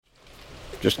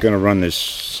just going to run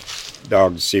this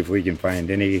dog to see if we can find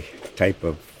any type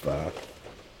of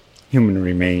human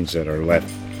remains that are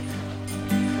left.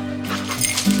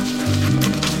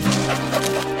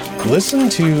 Listen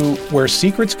to Where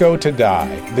Secrets Go to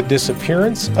Die, The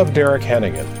Disappearance of Derek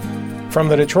Hennigan. From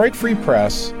the Detroit Free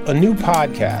Press, a new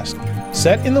podcast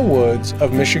set in the woods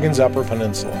of Michigan's Upper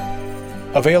Peninsula.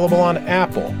 Available on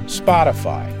Apple,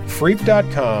 Spotify,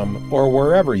 Freep.com, or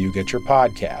wherever you get your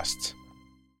podcasts.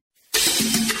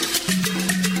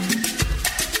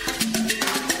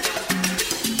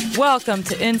 Welcome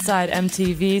to Inside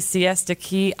MTV Siesta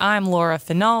Key. I'm Laura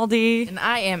Finaldi. And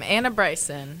I am Anna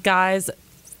Bryson. Guys,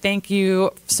 thank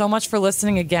you so much for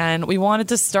listening again. We wanted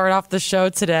to start off the show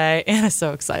today. Anna's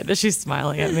so excited. She's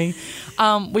smiling at me.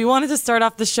 We wanted to start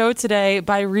off the show today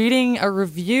by reading a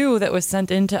review that was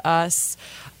sent in to us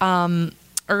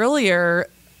earlier.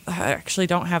 I actually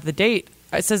don't have the date.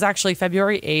 It says actually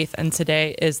February 8th, and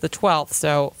today is the 12th,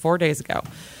 so 4 days ago.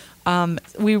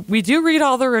 We do read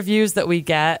all the reviews that we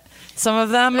get. Some of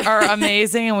them are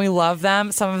amazing and we love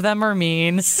them. Some of them are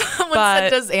mean. Someone said,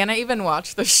 does Anna even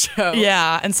watch the show?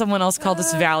 Yeah, and someone else called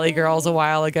us Valley Girls a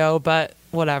while ago, but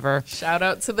whatever. Shout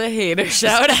out to the haters.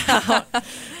 Shout out.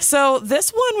 So this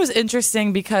one was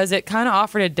interesting because it kind of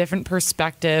offered a different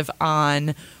perspective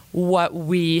on what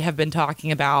we have been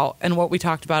talking about and what we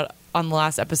talked about on the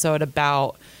last episode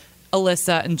about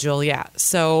Alyssa and Juliet.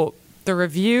 So the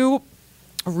review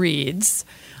reads,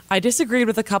 I disagreed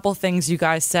with a couple things you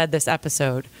guys said this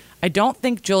episode. I don't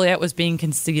think Juliet was being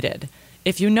conceited.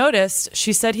 If you noticed,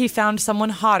 she said he found someone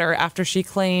hotter after he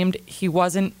claimed he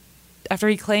wasn't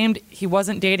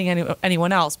dating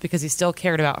anyone else because he still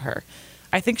cared about her.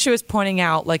 I think she was pointing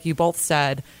out, like you both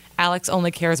said, Alex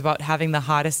only cares about having the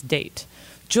hottest date.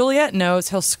 Juliet knows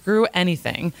he'll screw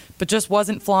anything, but just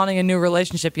wasn't flaunting a new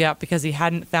relationship yet because he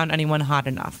hadn't found anyone hot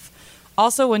enough.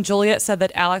 Also, when Juliet said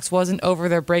that Alex wasn't over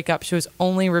their breakup, she was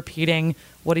only repeating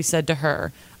what he said to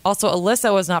her. Also,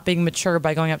 Alyssa was not being mature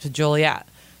by going up to Juliet.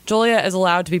 Juliet is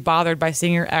allowed to be bothered by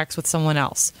seeing her ex with someone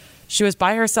else. She was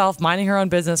by herself, minding her own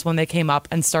business when they came up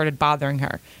and started bothering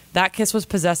her. That kiss was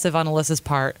possessive on Alyssa's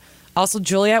part. Also,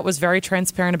 Juliet was very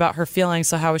transparent about her feelings,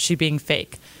 so how was she being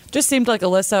fake? Just seemed like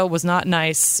Alyssa was not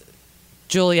nice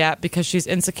Juliet because she's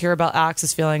insecure about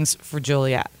Alex's feelings for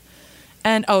Juliet.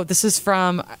 And, this is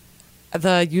from...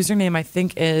 the username, I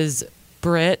think, is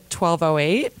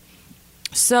Brit1208.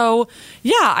 So,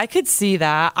 yeah, I could see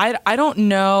that. I don't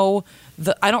know.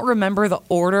 I don't remember the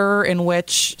order in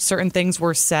which certain things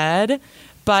were said.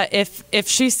 But if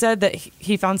she said that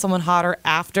he found someone hotter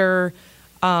after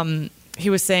he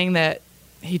was saying that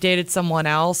he dated someone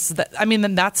else,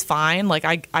 then that's fine. Like,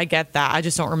 I get that. I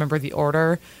just don't remember the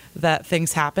order that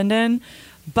things happened in.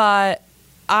 But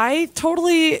I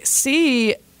totally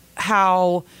see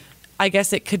how... I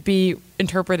guess it could be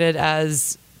interpreted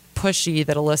as pushy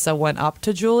that Alyssa went up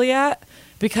to Juliet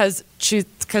because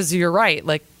you're right.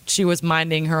 Like, she was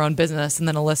minding her own business and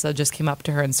then Alyssa just came up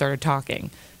to her and started talking.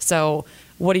 So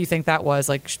what do you think that was?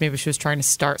 Like, maybe she was trying to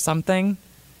start something.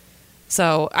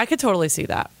 So I could totally see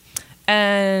that.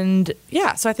 And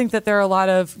yeah, so I think that there are a lot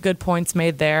of good points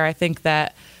made there. I think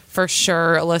that for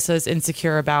sure Alyssa is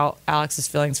insecure about Alex's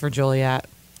feelings for Juliet.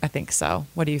 I think so.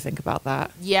 What do you think about that?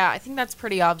 Yeah, I think that's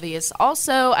pretty obvious.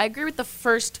 Also, I agree with the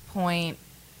first point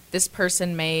this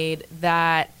person made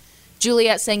that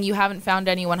Juliet saying you haven't found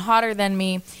anyone hotter than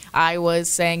me. I was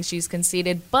saying she's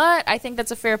conceited, but I think that's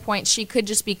a fair point. She could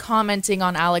just be commenting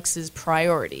on Alex's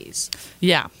priorities.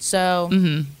 Yeah. So,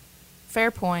 fair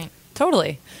point.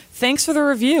 Totally. Thanks for the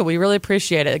review. We really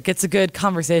appreciate it. It gets a good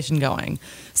conversation going.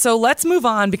 So let's move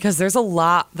on because there's a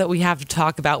lot that we have to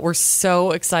talk about. We're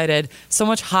so excited. So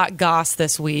much hot goss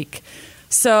this week.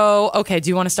 So, okay, do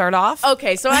you want to start off?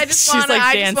 Okay, so I just want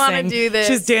to do this.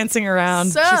 She's dancing around.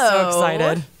 She's so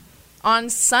excited. On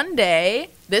Sunday,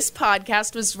 this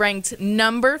podcast was ranked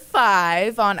number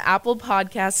 5 on Apple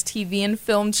Podcast TV and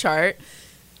Film Chart.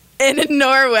 In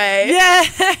Norway.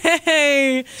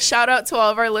 Yay! Shout out to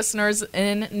all of our listeners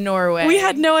in Norway. We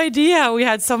had no idea we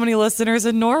had so many listeners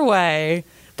in Norway.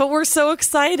 But we're so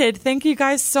excited. Thank you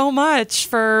guys so much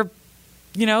for,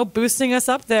 boosting us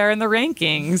up there in the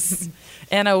rankings.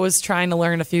 Anna was trying to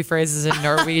learn a few phrases in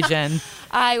Norwegian.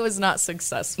 I was not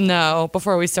successful. No,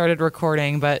 before we started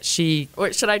recording, but she...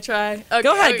 Wait, should I try? Okay,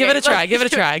 Go ahead, give it a try. Give it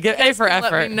a try. Give A for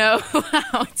effort. Let me know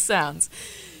how it sounds.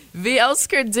 Vi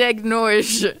elsker deg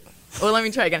Norge. Well, let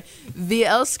me try again. Vi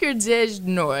elsker deg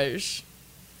Norge.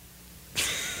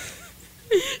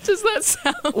 Does that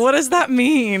sound? What does that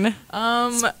mean?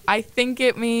 I think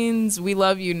it means we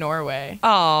love you, Norway.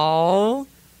 Oh,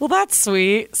 Well, that's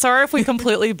sweet. Sorry if we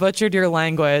completely butchered your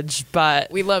language,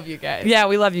 but We love you guys. yeah,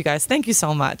 we love you guys. Thank you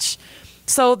so much.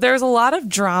 So there's a lot of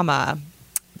drama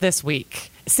this week.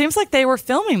 It seems like they were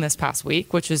filming this past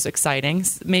week, which is exciting.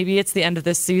 Maybe it's the end of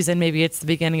this season. Maybe it's the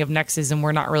beginning of next season.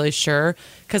 We're not really sure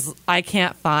because I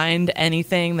can't find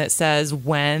anything that says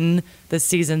when the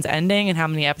season's ending and how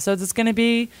many episodes it's going to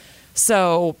be.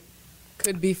 So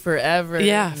Could be forever.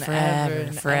 yeah, and forever, ever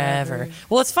and forever. ever.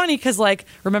 Well, it's funny because like,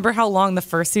 remember how long the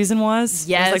first season was? It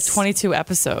Yes. was like 22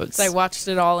 episodes. So I watched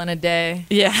it all in a day.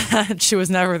 Yeah, she was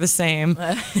never the same.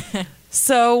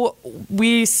 So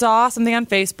we saw something on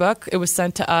Facebook. It was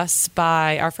sent to us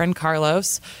by our friend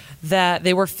Carlos that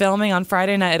they were filming on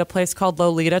Friday night at a place called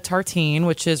Lolita Tartine,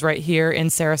 which is right here in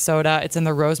Sarasota. It's in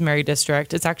the Rosemary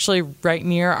district. It's actually right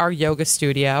near our yoga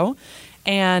studio,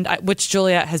 and which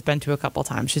Juliet has been to a couple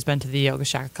times. She's been to the Yoga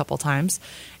Shack a couple times,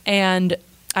 and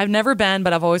I've never been,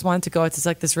 but I've always wanted to go. It's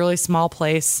like this really small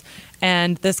place.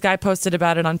 And this guy posted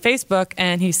about it on Facebook,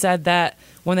 and he said that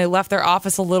when they left their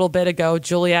office a little bit ago,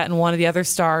 Juliet and one of the other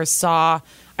stars saw,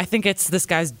 I think it's this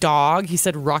guy's dog. He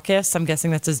said Ruckus. I'm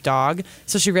guessing that's his dog.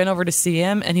 So she ran over to see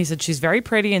him, and he said she's very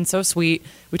pretty and so sweet.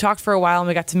 We talked for a while, and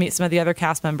we got to meet some of the other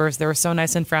cast members. They were so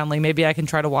nice and friendly. Maybe I can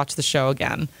try to watch the show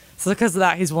again. So because of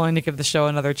that, he's willing to give the show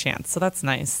another chance. So that's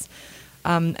nice.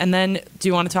 And then do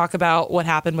you want to talk about what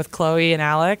happened with Chloe and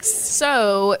Alex?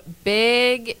 So,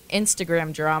 big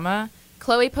Instagram drama.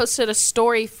 Chloe posted a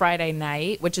story Friday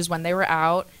night, which is when they were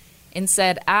out, and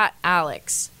said, at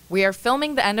Alex, we are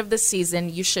filming the end of the season.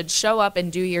 You should show up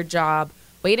and do your job.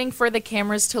 Waiting for the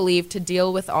cameras to leave to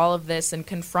deal with all of this and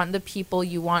confront the people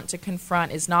you want to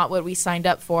confront is not what we signed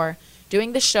up for.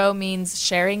 Doing the show means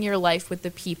sharing your life with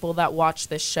the people that watch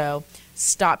this show.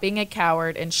 Stop being a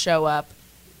coward and show up.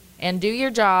 And do your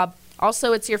job.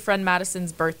 Also, it's your friend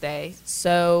Madison's birthday,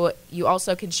 so you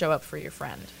also can show up for your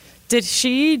friend. Did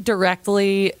she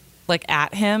directly like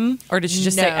at him, or did she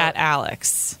just say No. at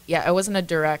Alex? Yeah, it wasn't a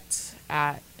direct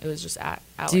at. It was just at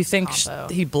Alex. Do you think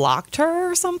combo. he blocked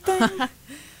her or something?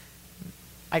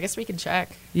 I guess we can check.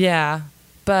 Yeah,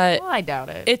 but Well, I doubt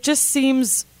it. it just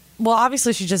seems, well,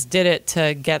 obviously she just did it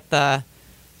to get the,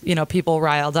 people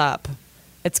riled up.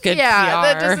 It's good yeah, PR.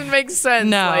 that doesn't make sense.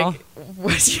 No. Like,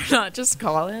 would you not just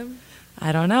call him?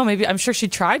 I don't know. Maybe I'm sure she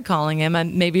tried calling him,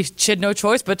 and maybe she had no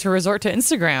choice but to resort to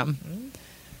Instagram.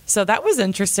 So that was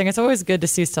interesting. It's always good to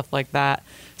see stuff like that.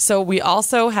 So we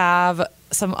also have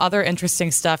some other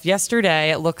interesting stuff. Yesterday,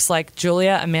 it looks like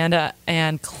Julia, Amanda,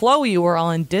 and Chloe were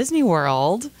all in Disney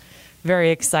World.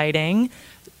 Very exciting.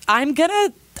 I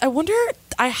wonder,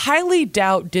 I highly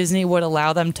doubt Disney would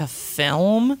allow them to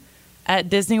film at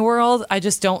Disney World. I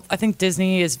think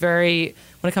Disney is very,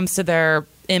 when it comes to their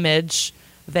image,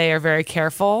 they are very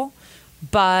careful.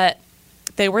 But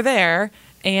they were there,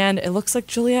 and it looks like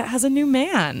Juliet has a new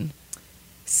man.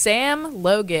 Sam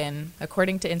Logan,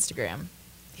 according to Instagram.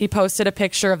 He posted a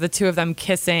picture of the two of them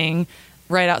kissing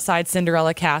right outside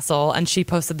Cinderella Castle, and she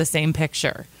posted the same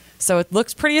picture. So it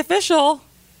looks pretty official.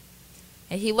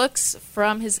 And he looks,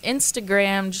 from his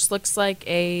Instagram, just looks like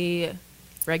a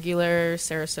regular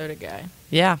Sarasota guy.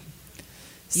 Yeah.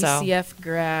 So, UCF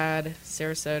grad,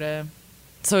 Sarasota.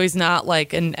 so he's not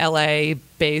like an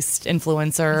LA-based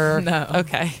influencer? No.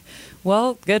 Okay.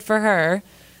 Well, good for her.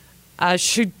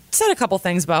 She said a couple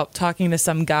things about talking to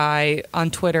some guy on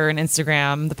Twitter and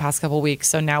Instagram the past couple weeks,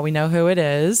 so now we know who it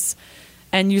is.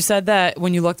 And you said that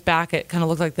when you looked back, it kind of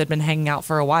looked like they'd been hanging out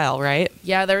for a while, right?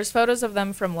 Yeah, there's photos of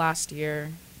them from last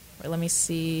year. Wait, let me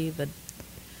see the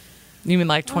You mean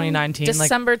like 2019? Like,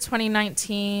 December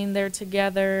 2019. They're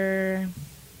together.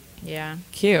 Yeah.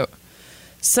 cute.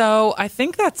 So I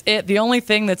think that's it. The only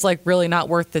thing that's like really not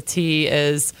worth the tea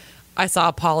is I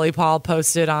saw Polly Paul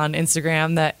posted on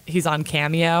Instagram that he's on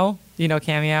Cameo. You know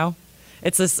Cameo?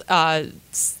 It's this, I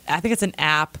think it's an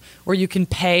app where you can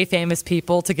pay famous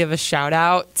people to give a shout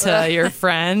out to your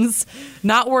friends.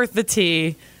 Not worth the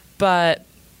tea, but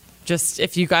just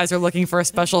if you guys are looking for a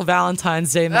special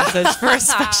Valentine's Day message for a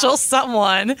special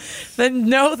someone, then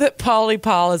know that Polly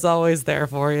Paul is always there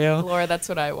for you. Laura, that's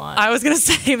what I want. I was going to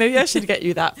say, maybe I should get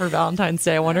you that for Valentine's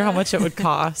Day. I wonder how much it would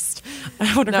cost.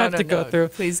 I wonder if I have to go through.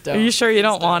 Please don't. Are you sure you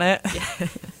don't want it?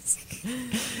 Yes.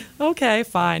 Okay,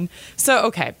 fine. So,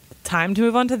 okay, time to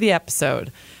move on to the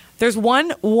episode. There's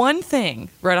one thing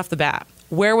right off the bat.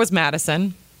 Where was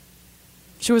Madison?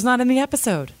 She was not in the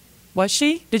episode. Was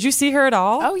she? Did you see her at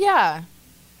all? Oh, yeah.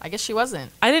 I guess she wasn't.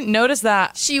 I didn't notice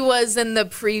that. She was in the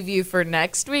preview for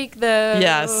next week, though.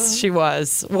 Yes, she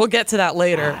was. We'll get to that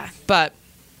later. But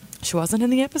she wasn't in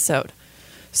the episode.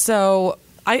 So,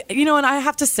 and I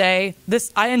have to say,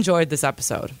 I enjoyed this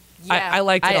episode. Yeah, I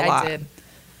liked it a lot. I did.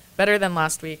 Better than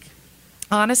last week.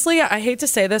 Honestly, I hate to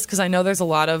say this because I know there's a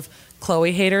lot of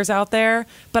Chloe haters out there,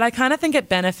 but I kind of think it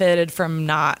benefited from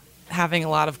not having a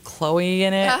lot of Chloe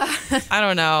in it. I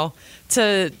don't know,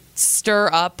 to stir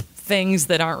up things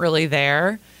that aren't really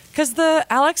there. Because the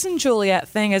Alex and Juliet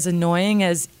thing, as annoying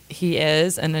as he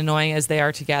is and annoying as they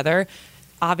are together,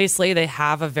 obviously they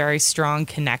have a very strong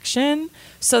connection.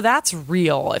 So that's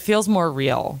real. It feels more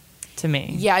real to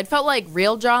me. Yeah, it felt like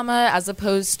real drama as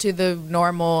opposed to the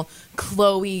normal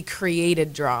Chloe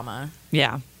created drama.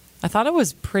 Yeah. I thought it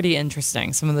was pretty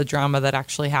interesting, some of the drama that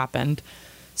actually happened.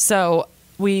 So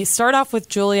we start off with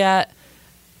Juliet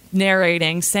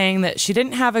narrating, saying that she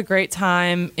didn't have a great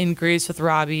time in Greece with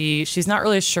Robbie. She's not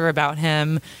really sure about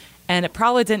him, and it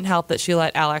probably didn't help that she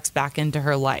let Alex back into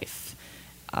her life.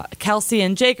 Kelsey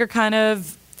and Jake are kind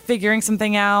of figuring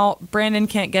something out. Brandon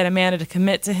can't get Amanda to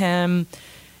commit to him,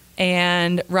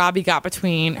 and Robbie got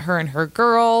between her and her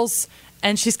girls,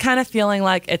 and she's kind of feeling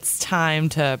like it's time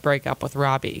to break up with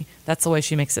Robbie. That's the way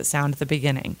she makes it sound at the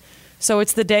beginning. So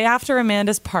it's the day after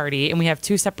Amanda's party, and we have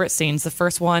two separate scenes. The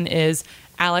first one is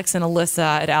Alex and Alyssa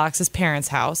at Alex's parents'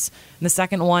 house. And the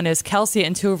second one is Kelsey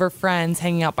and two of her friends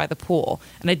hanging out by the pool.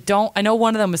 And I know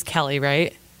one of them was Kelly,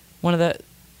 right? One of the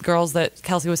girls that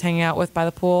Kelsey was hanging out with by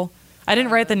the pool. I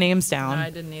didn't write the names down. No, I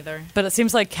didn't either. But it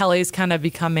seems like Kelly's kind of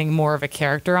becoming more of a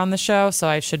character on the show, so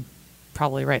I should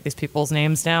probably write these people's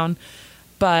names down.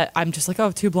 But I'm just like, oh,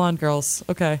 two blonde girls.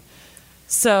 Okay.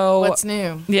 So What's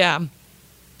new? Yeah.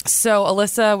 So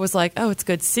Alyssa was like, oh, it's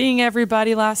good seeing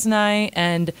everybody last night.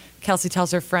 And Kelsey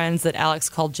tells her friends that Alex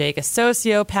called Jake a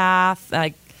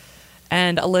sociopath.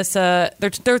 And Alyssa,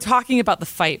 they're talking about the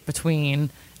fight between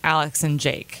Alex and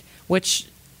Jake, which,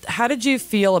 how did you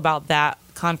feel about that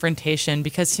confrontation?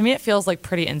 Because to me, it feels like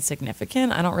pretty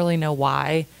insignificant. I don't really know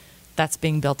why that's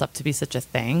being built up to be such a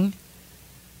thing.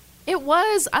 It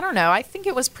was, I don't know. I think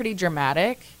it was pretty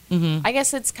dramatic. Mm-hmm. I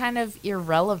guess it's kind of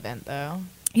irrelevant, though.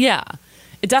 Yeah,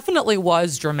 it definitely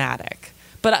was dramatic.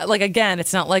 But like, again,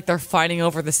 it's not like they're fighting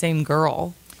over the same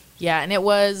girl. Yeah, and it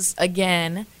was,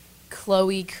 again,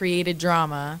 Chloe created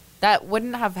drama. That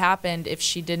wouldn't have happened if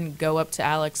she didn't go up to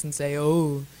Alex and say,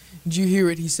 oh, did you hear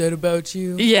what he said about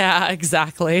you? Yeah,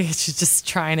 exactly. She's just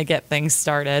trying to get things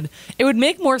started. It would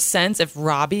make more sense if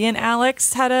Robbie and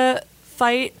Alex had a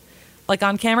fight, like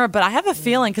on camera, but I have a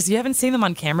feeling, because you haven't seen them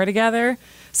on camera together,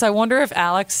 so I wonder if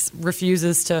Alex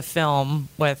refuses to film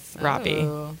with Robbie.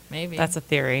 Oh, maybe. That's a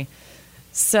theory.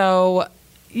 So,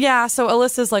 yeah, so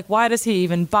Alyssa's like, why does he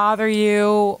even bother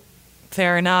you?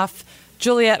 Fair enough.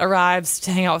 Juliet arrives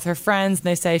to hang out with her friends, and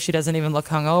they say she doesn't even look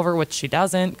hungover, which she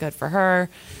doesn't. Good for her.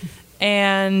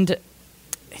 And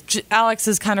Alex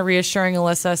is kind of reassuring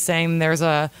Alyssa, saying there's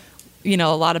a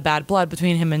lot of bad blood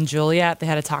between him and Juliet. They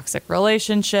had a toxic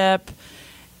relationship.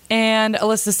 And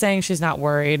Alyssa's saying she's not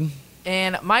worried.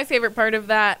 And my favorite part of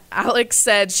that, Alex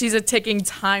said she's a ticking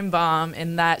time bomb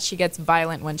in that she gets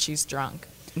violent when she's drunk.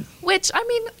 Which, I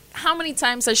mean, how many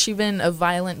times has she been a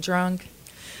violent drunk?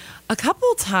 A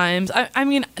couple times.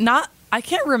 I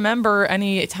can't remember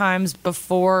any times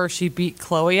before she beat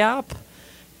Chloe up,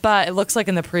 but it looks like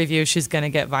in the preview she's going to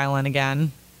get violent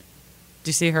again. Do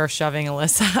you see her shoving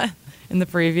Alyssa in the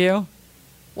preview?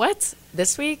 What?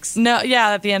 This week's? No,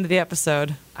 yeah, at the end of the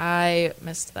episode. I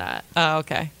missed that. Oh,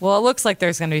 okay. Well, it looks like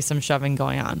there's going to be some shoving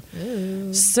going on.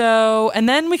 Ooh. So, and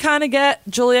then we kind of get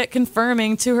Juliet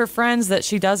confirming to her friends that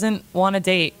she doesn't want to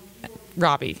date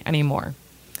Robbie anymore.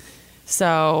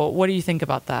 So, what do you think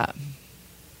about that?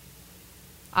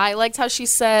 I liked how she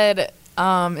said,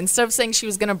 instead of saying she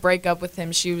was going to break up with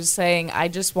him, she was saying, I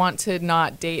just want to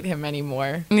not date him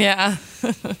anymore. Yeah.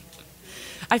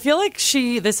 I feel like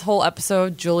this whole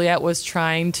episode, Juliet was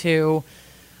trying to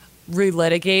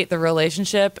relitigate the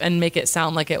relationship and make it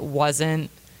sound like it wasn't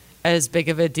as big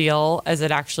of a deal as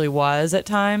it actually was at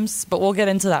times. But we'll get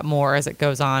into that more as it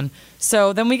goes on.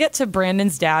 So then we get to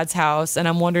Brandon's dad's house, and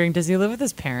I'm wondering, does he live with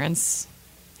his parents?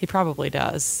 He probably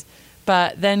does.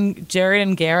 But then Jared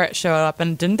and Garrett show up,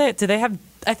 and did they have,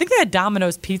 I think they had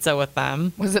Domino's pizza with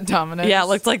them. Was it Domino's? Yeah, it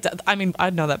looked like,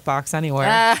 I'd know that box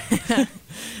anywhere.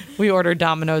 We ordered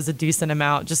Domino's a decent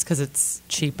amount just because it's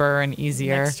cheaper and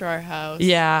easier. Next to our house.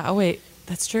 Yeah. Oh, wait.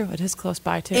 That's true. It is close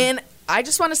by, too. And I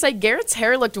just want to say Garrett's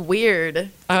hair looked weird.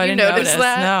 Oh, I didn't notice notice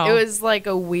that? No. It was like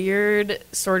a weird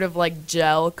sort of like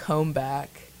gel comb back.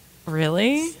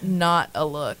 Really? Not a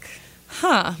look.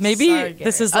 Huh. Maybe Sorry,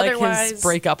 this is like his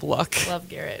breakup look. Love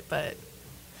Garrett, but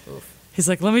oof. He's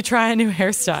like, let me try a new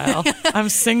hairstyle. I'm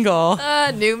single.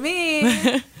 New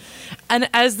me. And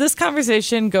as this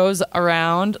conversation goes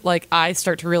around, like, I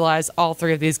start to realize all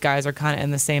three of these guys are kind of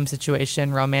in the same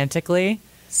situation romantically.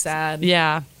 Sad.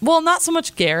 Yeah. Well, not so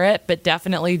much Garrett, but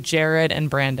definitely Jared and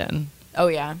Brandon. Oh,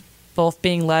 yeah. Both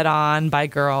being led on by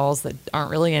girls that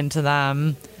aren't really into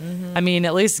them. I mean,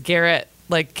 at least Garrett,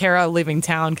 like Kara leaving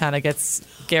town kind of gets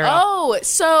Garrett. Oh,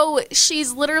 so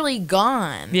she's literally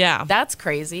gone. Yeah. That's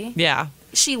crazy. Yeah,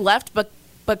 She left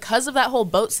because of that whole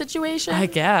boat situation? I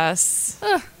guess.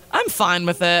 I'm fine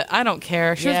with it. I don't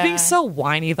care. She was Yeah. being so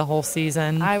whiny the whole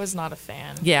season. I was not a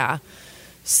fan. Yeah.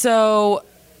 So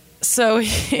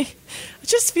I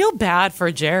just feel bad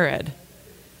for Jared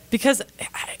because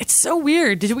it's so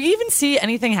weird. Did we even see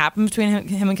anything happen between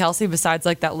him and Kelsey besides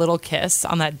like that little kiss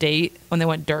on that date when they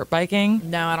went dirt biking?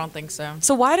 No, I don't think so.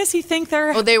 So why does he think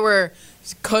they're... Oh, they were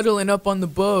cuddling up on the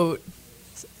boat.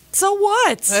 So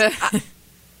what?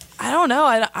 I don't know.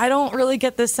 I don't really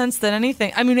get the sense that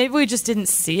anything... I mean, maybe we just didn't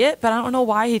see it, but I don't know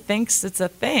why he thinks it's a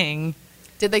thing.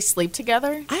 Did they sleep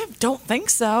together? I don't think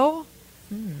so.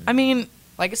 I mean,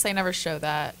 Well, I guess they never show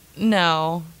that.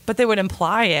 no, but they would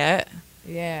imply it.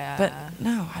 Yeah. But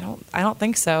no, I don't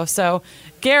think so. So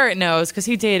Garrett knows because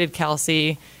he dated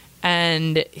Kelsey,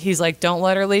 and he's like, "Don't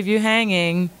let her leave you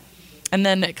hanging." And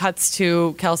then it cuts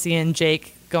to Kelsey and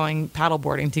Jake going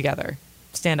paddleboarding together,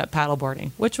 stand-up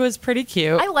paddleboarding, which was pretty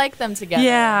cute. I like them together.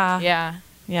 Yeah. Yeah.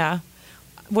 Yeah.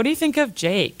 What do you think of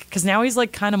Jake? Because now he's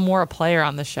like kind of more a player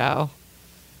on the show.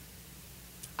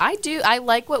 I do. I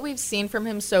like what we've seen from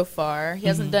him so far. He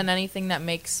hasn't done anything that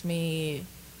makes me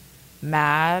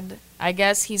mad. I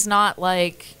guess he's not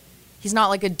like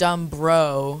a dumb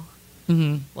bro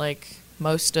like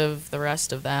most of the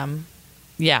rest of them.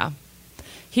 Yeah.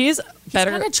 He's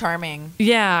better. He's kind of charming.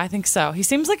 Yeah, I think so. He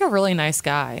seems like a really nice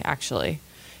guy, actually.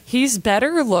 He's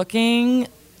better looking,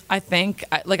 I think.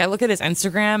 I look at his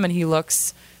Instagram and he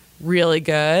looks really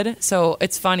good. So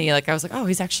it's funny. Like, I was like, oh,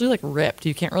 he's actually like ripped.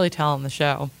 You can't really tell on the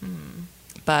show.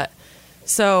 But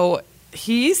so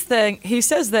he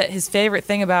says that his favorite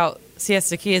thing about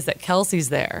Siesta Key is that Kelsey's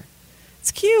there.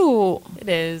 It's cute. It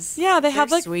is. Yeah, they They're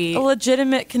have like sweet. a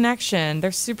legitimate connection.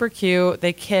 They're super cute.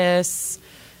 They kiss.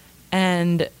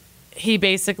 And he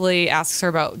basically asks her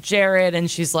about Jared, and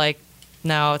she's like,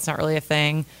 no, it's not really a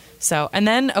thing. So, and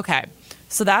then, okay,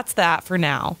 so that's that for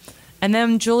now. And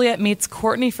then Juliet meets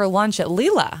Courtney for lunch at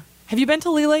Leela. Have you been to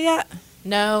Leela yet?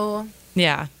 No.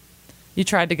 Yeah. You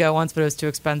tried to go once, but it was too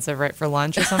expensive, right, for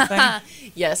lunch or something?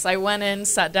 Yes, I went in,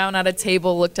 sat down at a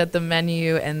table, looked at the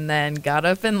menu, and then got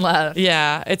up and left.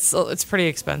 Yeah, it's pretty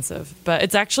expensive, but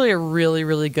it's actually a really,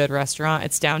 really good restaurant.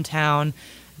 It's downtown.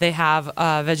 They have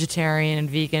vegetarian and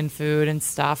vegan food and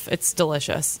stuff. It's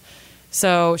delicious.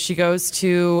 So she goes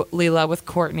to Leela with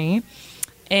Courtney,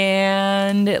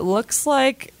 and it looks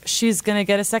like she's going to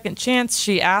get a second chance.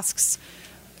 She asks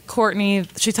Courtney,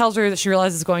 she tells her that she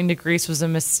realizes going to Greece was a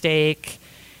mistake,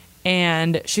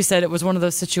 and she said it was one of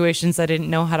those situations I didn't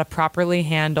know how to properly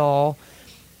handle.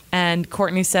 And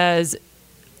Courtney says,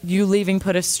 you leaving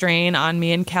put a strain on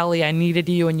me and Kelly. I needed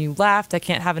you and you left. I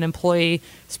can't have an employee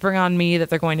spring on me that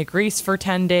they're going to Greece for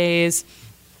 10 days.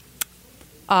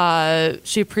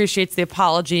 She appreciates the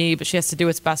apology, but she has to do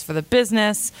what's best for the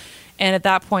business. And at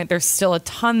that point, there's still a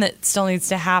ton that still needs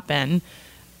to happen.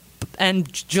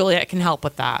 And Juliet can help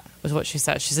with that, was what she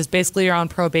says. She says, basically, you're on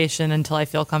probation until I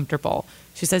feel comfortable.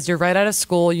 She says, you're right out of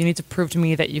school. You need to prove to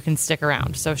me that you can stick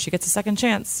around. So she gets a second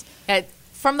chance.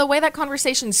 From the way that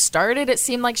conversation started, it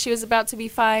seemed like she was about to be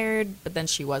fired, but then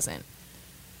she wasn't.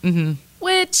 Mm-hmm.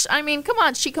 Which, I mean, come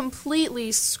on, she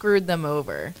completely screwed them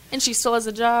over. And she still has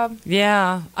a job.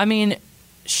 Yeah. I mean,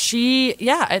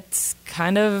 it's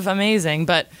kind of amazing.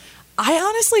 But I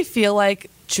honestly feel like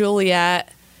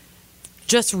Juliet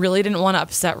just really didn't want to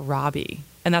upset Robbie.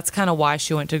 And that's kind of why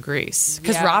she went to Greece.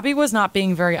 Because Yeah. Robbie was not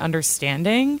being very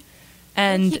understanding.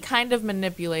 And He kind of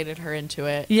manipulated her into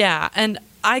it. yeah, and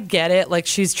I get it. Like,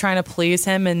 she's trying to please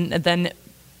him, and then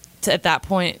at that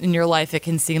point in your life, it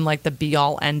can seem like the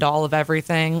be-all, end-all of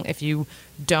everything if you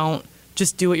don't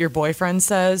just do what your boyfriend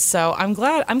says. So I'm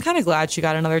kind of glad she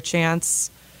got another chance.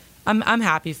 I'm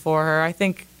happy for her. I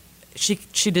think she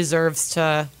deserves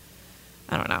to,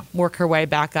 I don't know, work her way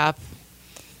back up.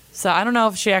 So I don't know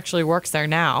if she actually works there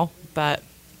now, but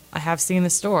I have seen the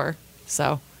store,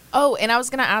 so... Oh, and I was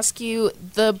going to ask you,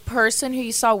 the person who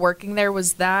you saw working there,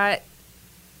 was that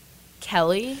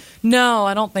Kelly? No,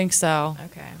 I don't think so.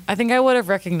 Okay. I think I would have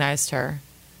recognized her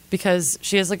because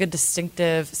she has like a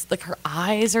distinctive, like her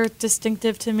eyes are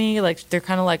distinctive to me. Like they're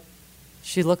kind of like,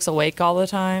 she looks awake all the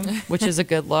time, which is a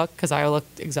good look because I look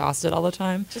exhausted all the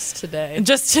time. Just today.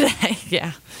 Just today,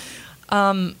 yeah.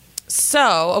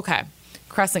 Okay,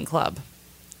 Crescent Club.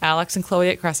 Alex and Chloe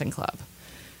at Crescent Club.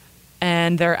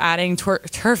 And they're adding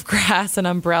turf grass and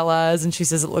umbrellas, and she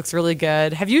says it looks really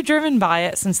good. Have you driven by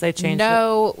it since they changed it?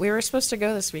 No, we were supposed to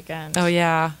go this weekend. Oh,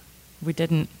 yeah. We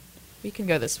didn't. We can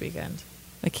go this weekend.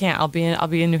 I can't. I'll be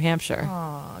in New Hampshire.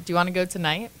 Oh, do you want to go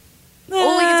tonight?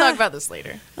 Well, we can talk about this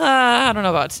later. I don't know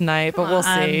about tonight, but we'll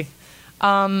see.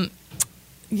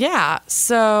 Yeah,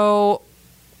 so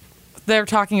they're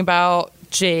talking about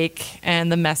Jake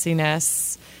and the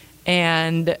messiness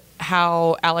and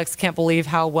how Alex can't believe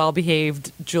how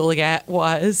well-behaved Juliet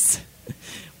was,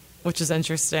 which is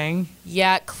interesting.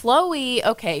 Yeah, Chloe.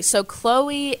 Okay, so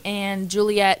Chloe and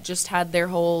Juliet just had their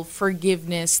whole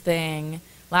forgiveness thing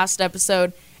last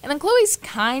episode. And then Chloe's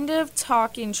kind of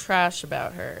talking trash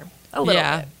about her a little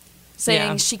bit.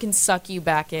 Saying she can suck you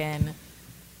back in.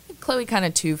 Chloe kind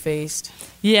of two-faced.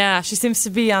 Yeah, she seems to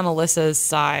be on Alyssa's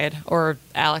side or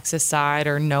Alex's side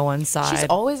or no one's side. She's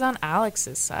always on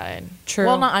Alex's side. True.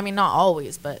 Well, not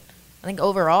always, but I think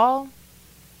overall,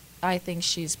 I think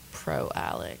she's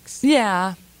pro-Alex.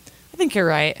 Yeah, I think you're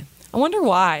right. I wonder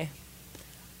why.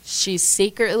 She's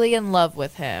secretly in love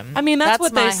with him. I mean, that's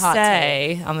what they my hot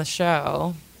say on the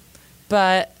show.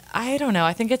 But I don't know.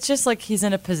 I think it's just like he's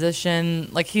in a position,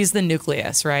 like he's the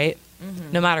nucleus, right?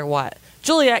 Mm-hmm. No matter what.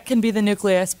 Juliet can be the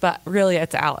nucleus, but really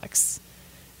it's Alex.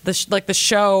 The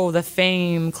show, the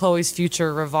fame, Chloe's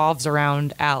future revolves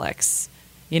around Alex,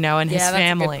 and his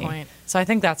family. That's a good point. So I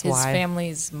think that's his why. His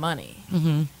family's money.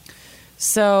 Mm-hmm.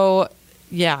 So,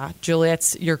 yeah,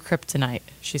 Juliet's your kryptonite,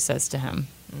 she says to him.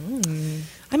 Mm.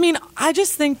 I mean, I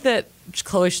just think that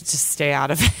Chloe should just stay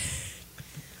out of it.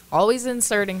 Always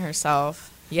inserting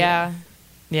herself. Yeah.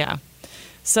 Yeah.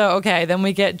 So, okay, then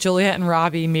we get Juliet and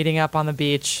Robbie meeting up on the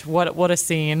beach. What a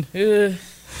scene. Ugh.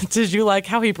 Did you like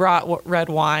how he brought red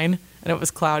wine and it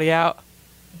was cloudy out?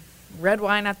 Red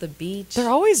wine at the beach? They're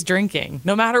always drinking,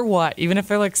 no matter what, even if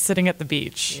they're like sitting at the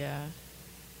beach. Yeah.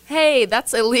 Hey,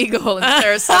 that's illegal in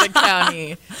Sarasota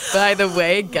County. By the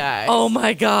way, guys. Oh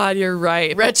my God, you're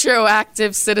right.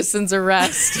 Retroactive citizen's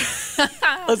arrest.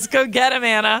 Let's go get him,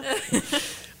 Anna.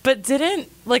 But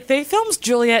they filmed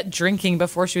Juliet drinking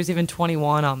before she was even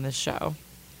 21 on this show.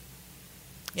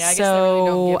 Yeah, I guess they really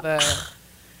don't give a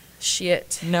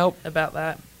shit about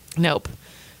that. Nope.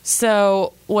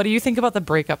 So, what do you think about the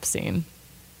breakup scene?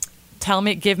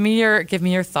 Give me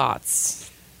your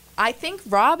thoughts. I think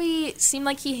Robbie seemed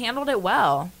like he handled it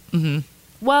well. Mm-hmm.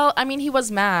 Well, I mean, he was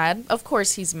mad. Of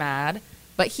course he's mad.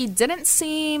 But he didn't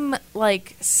seem,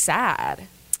 sad.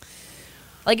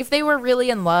 Like, if they were really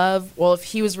in love, if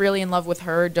he was really in love with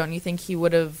her, don't you think he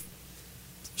would have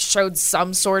showed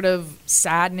some sort of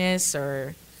sadness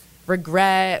or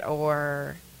regret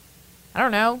or, I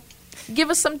don't know,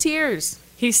 give us some tears?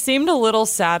 He seemed a little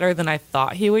sadder than I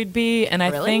thought he would be, and I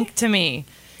Really? think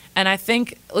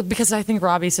because I think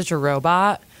Robbie's such a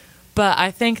robot, but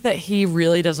I think that he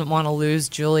really doesn't want to lose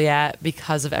Juliet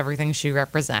because of everything she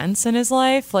represents in his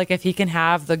life. Like, if he can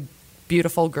have the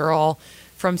beautiful girl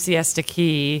from Siesta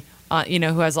Key,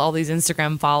 who has all these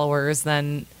Instagram followers,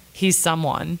 then he's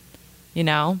someone,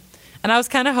 And I was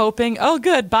kind of hoping, oh,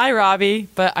 good, bye, Robbie.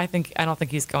 But I don't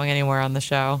think he's going anywhere on the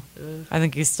show. I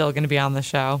think he's still going to be on the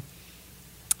show.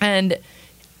 And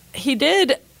I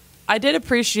did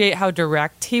appreciate how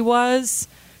direct he was.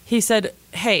 He said,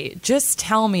 hey, just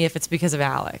tell me if it's because of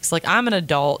Alex. Like, I'm an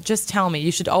adult. Just tell me.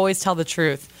 You should always tell the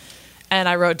truth. And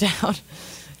I wrote down,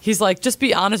 he's like, just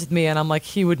be honest with me. And I'm like,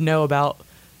 he would know about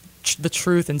the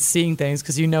truth and seeing things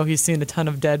because he's seen a ton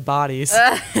of dead bodies.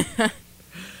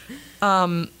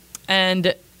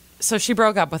 And so she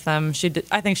broke up with him.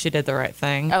 I think she did the right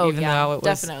thing, even though it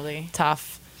was definitely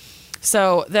tough.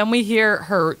 So then we hear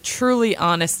her truly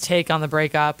honest take on the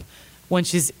breakup when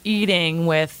she's eating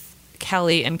with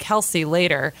Kelly and Kelsey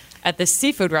later at this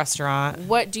seafood restaurant.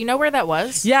 What, do you know where that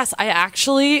was? Yes, I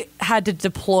actually had to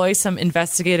deploy some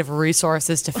investigative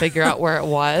resources to figure out where it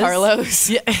was. Carlos?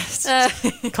 Yes.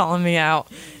 Calling me out.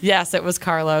 Yes, it was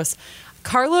Carlos.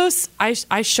 Carlos,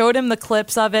 I showed him the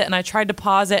clips of it and I tried to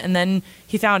pause it and then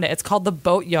he found it. It's called the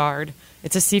Boatyard.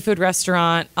 It's a seafood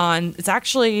restaurant it's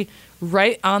actually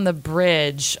right on the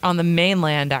bridge, on the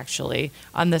mainland actually,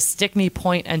 on the Stickney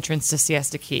Point entrance to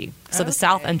Siesta Key. So the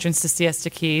south entrance to Siesta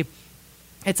Key,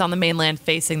 it's on the mainland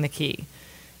facing the key.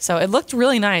 So it looked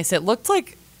really nice. It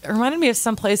reminded me of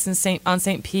some place on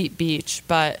St. Pete Beach,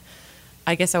 but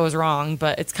I guess I was wrong,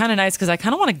 but it's kind of nice because I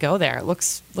kind of want to go there. It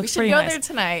looks we should pretty go nice. there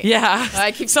tonight. Yeah.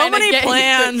 I keep so trying to many get you to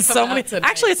plans. come So out many. tonight.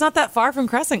 Actually, it's not that far from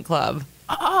Crescent Club.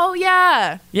 Oh,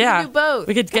 yeah. Yeah. We can do both.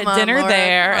 We could Come get on, dinner Laura,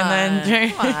 there come and on,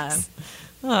 then come on.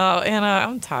 Oh, Anna,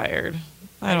 I'm tired.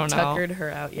 I don't know. Tuckered her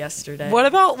out yesterday. What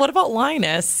about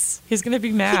Linus? He's going to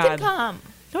be mad. He can come.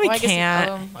 No, he I guess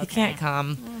can't. He okay. can't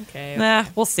come. Okay. Nah,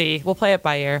 we'll see. We'll play it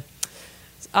by ear.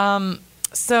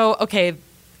 So, okay.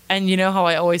 And you know how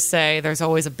I always say there's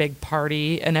always a big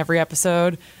party in every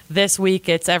episode? This week,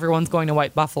 it's everyone's going to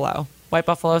White Buffalo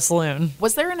Saloon.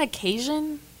 Was there an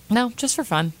occasion? No, just for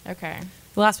fun. Okay.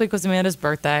 Last week was Amanda's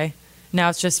birthday. Now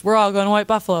it's just, we're all going to White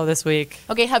Buffalo this week.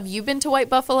 Okay, have you been to White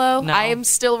Buffalo? No. I am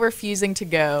still refusing to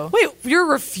go. Wait, you're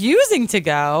refusing to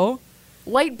go?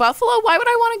 White Buffalo? Why would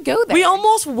I want to go there? We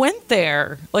almost went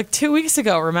there like 2 weeks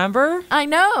ago, remember? I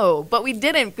know, but we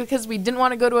didn't because we didn't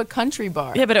want to go to a country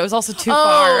bar. Yeah, but it was also too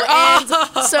far. And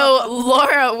so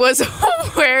Laura was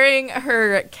wearing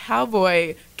her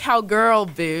cowgirl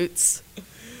boots.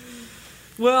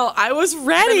 Well, I was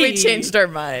ready. And we changed our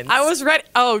minds. I was ready.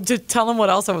 Oh, to tell them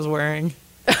what else I was wearing.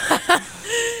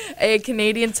 A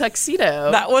Canadian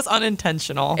tuxedo. That was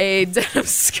unintentional. A denim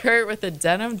skirt with a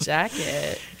denim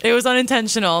jacket. It was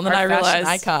unintentional, and then Our I fashion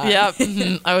realized. icon. Yep.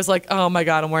 Mhm. I was like, "Oh my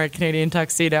god, I'm wearing a Canadian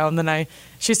tuxedo," and then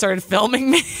she started filming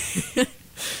me,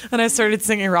 and I started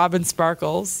singing Robin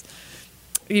Sparkles.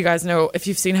 You guys know if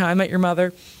you've seen How I Met Your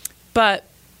Mother, but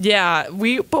yeah, I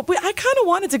kind of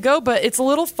wanted to go, but it's a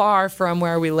little far from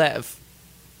where we live,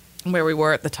 where we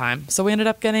were at the time. So we ended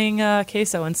up getting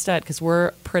queso instead because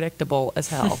we're predictable as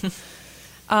hell.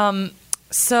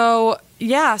 So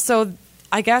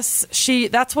I guess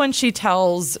that's when she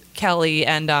tells Kelly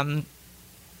and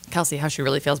Kelsey how she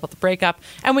really feels about the breakup.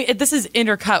 And this is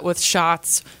intercut with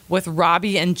shots with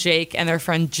Robbie and Jake and their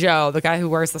friend Joe, the guy who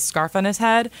wears the scarf on his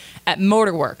head, at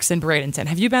Motorworks in Bradenton.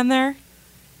 Have you been there?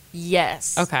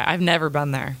 Yes. Okay, I've never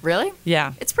been there. Really?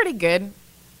 Yeah. It's pretty good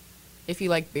if you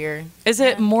like beer. Is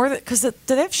it more because do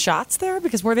they have shots there?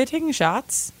 Because were they taking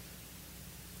shots?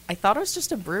 I thought it was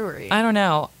just a brewery. I don't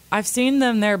know. I've seen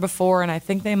them there before, and I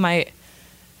think they might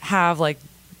have like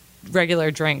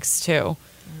regular drinks too.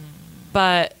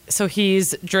 But so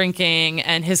he's drinking,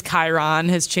 and his Chiron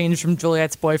has changed from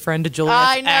Juliet's boyfriend to Juliet's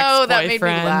I know, ex-boyfriend. that made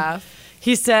me laugh.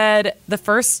 He said the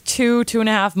first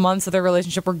 2.5 months of their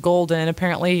relationship were golden.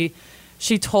 Apparently,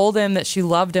 she told him that she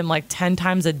loved him like 10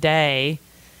 times a day.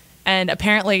 And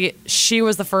apparently, she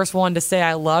was the first one to say,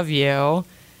 "I love you."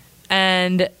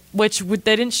 And which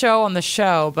they didn't show on the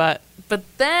show, but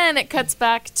then it cuts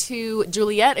back to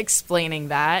Juliet explaining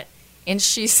that. And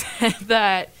she said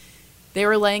that they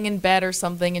were laying in bed or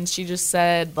something. And she just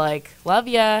said, like, "Love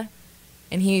ya."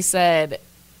 And he said,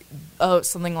 oh,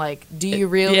 something like, "Do you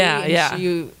really?" Yeah, and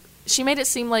yeah. She made it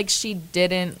seem like she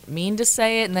didn't mean to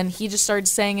say it, and then he just started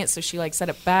saying it, so she like said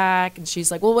it back, and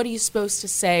she's like, "Well, what are you supposed to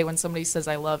say when somebody says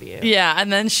I love you?" yeah.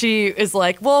 And then she is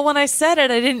like, "Well, when I said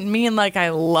it, I didn't mean like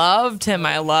I loved him.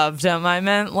 I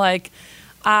meant like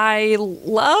I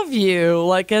love you,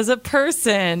 like as a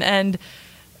person." And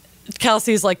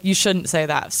Kelsey's like, "You shouldn't say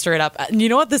that straight up." And you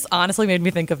know what? This honestly made me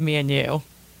think of me and you.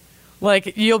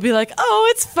 Like, you'll be like, "Oh,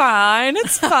 it's fine.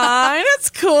 It's fine. It's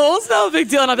cool. It's no big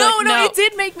deal." And I'll be like, No, it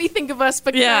did make me think of us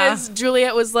because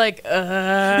Juliet was like,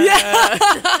 Yeah.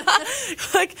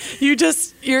 Like,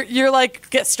 you're like,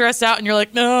 get stressed out and you're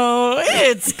like, "No,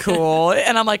 it's cool."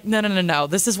 And I'm like, no.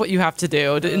 This is what you have to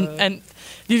do. And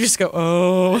you just go,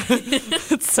 "Oh."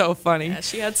 It's so funny. Yeah,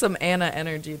 she had some Anna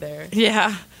energy there.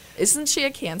 Yeah. Isn't she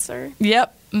a Cancer?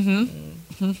 Yep.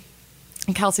 Mm-hmm.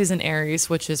 And Kelsey's an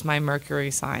Aries, which is my Mercury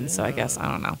sign, so I guess, I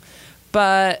don't know.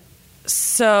 But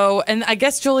so, and I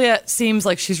guess Juliet seems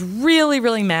like she's really,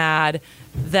 really mad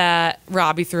that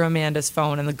Robbie threw Amanda's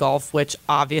phone in the Gulf, which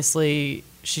obviously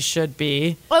she should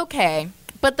be. Okay,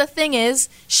 but the thing is,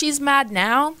 she's mad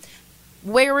now.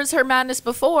 Where was her madness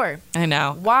before? I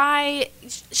know. Why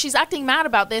she's acting mad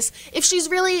about this? If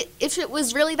it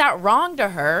was really that wrong to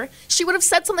her, she would have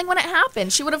said something when it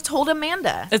happened. She would have told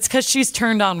Amanda. It's because she's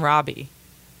turned on Robbie.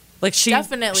 Like she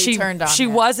turned on She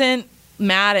him. wasn't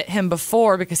mad at him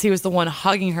before because he was the one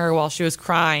hugging her while she was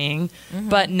crying. Mm-hmm.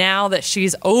 But now that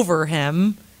she's over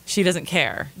him, she doesn't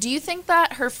care. Do you think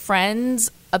that her friends'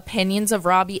 opinions of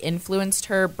Robbie influenced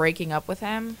her breaking up with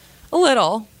him? A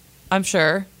little, I'm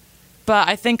sure. But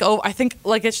I think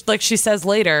like she says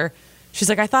later, she's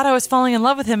like, "I thought I was falling in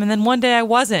love with him, and then one day I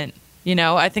wasn't." You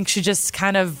know, I think she just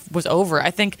kind of was over.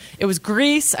 I think it was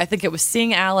Grease. I think it was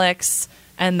seeing Alex,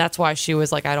 and that's why she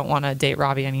was like, "I don't want to date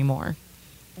Robbie anymore."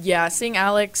 Yeah, seeing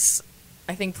Alex,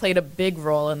 I think, played a big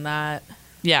role in that.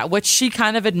 Yeah, which she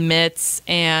kind of admits,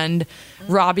 and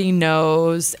Robbie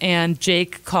knows, and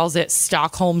Jake calls it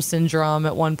Stockholm Syndrome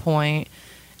at one point,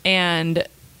 and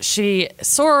she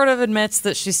sort of admits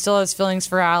that she still has feelings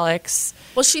for Alex.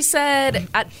 Well, she said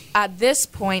at this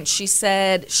point, she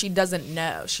said she doesn't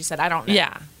know. She said, "I don't know."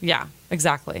 Yeah,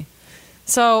 exactly.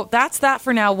 So that's that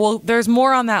for now. Well, there's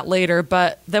more on that later,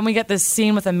 but then we get this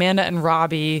scene with Amanda and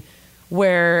Robbie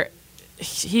where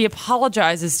he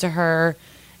apologizes to her,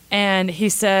 And he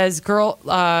says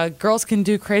girls can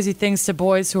do crazy things to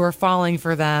boys who are falling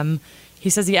for them. He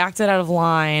says he acted out of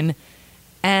line,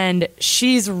 and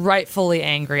she's rightfully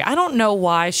angry. I don't know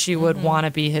why she would want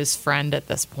to be his friend at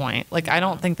this point. Like, I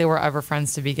don't think they were ever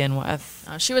friends to begin with.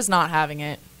 She was not having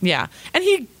it. Yeah. And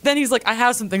he's like, I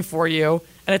have something for you.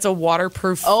 And it's a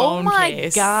waterproof phone case. Oh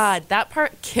my God. That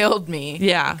part killed me.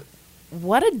 Yeah.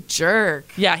 What a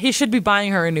jerk. Yeah, he should be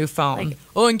buying her a new phone.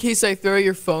 Like, in case I throw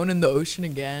your phone in the ocean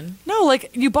again. No,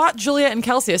 like, you bought Juliet and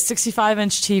Kelsey a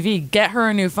 65-inch TV. Get her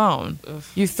a new phone. Ugh.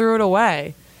 You threw it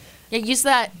away. Yeah, use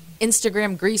that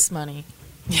Instagram grease money.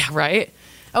 Yeah, right?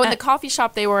 Oh, and the coffee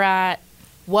shop they were at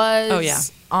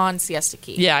was on Siesta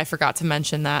Key. Yeah, I forgot to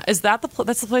mention that. Is that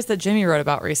that's the place that Jimmy wrote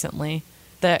about recently?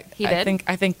 That he did?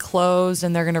 I think closed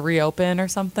and they're going to reopen or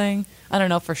something. I don't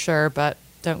know for sure, but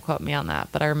don't quote me on that.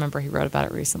 But I remember he wrote about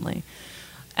it recently.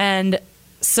 And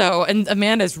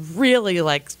Amanda's really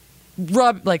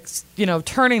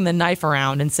turning the knife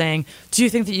around and saying, do you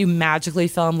think that you magically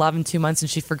fell in love in 2 months and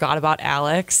she forgot about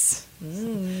Alex?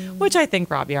 Which I think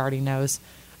Robbie already knows.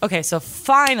 Okay, so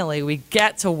finally we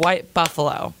get to White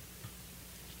Buffalo.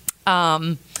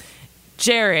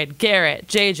 Jared, Garrett,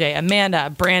 JJ, Amanda,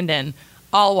 Brandon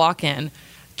all walk in.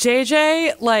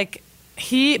 JJ,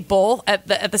 he both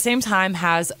at the same time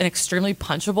has an extremely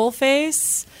punchable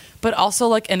face, but also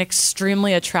like an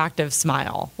extremely attractive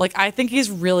smile. Like, I think he's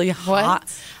really hot.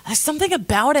 What? There's something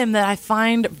about him that I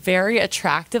find very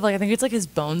attractive. Like, I think it's like his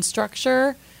bone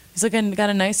structure. He's like got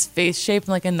a nice face shape and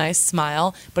like a nice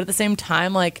smile, but at the same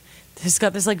time, like, he's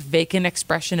got this like vacant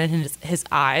expression in his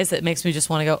eyes that makes me just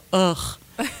want to go, ugh.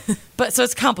 But so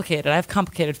it's complicated. I have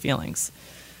complicated feelings.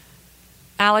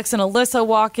 Alex and Alyssa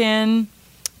walk in.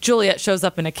 Juliet shows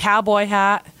up in a cowboy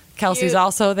hat. Kelsey's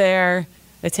also there.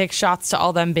 They take shots to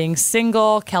all them being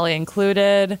single, Kelly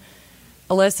included.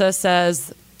 Alyssa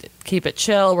says, keep it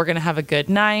chill. We're going to have a good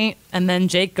night. And then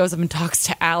Jake goes up and talks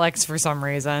to Alex for some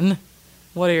reason.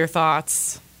 What are your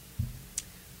thoughts?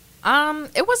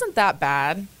 It wasn't that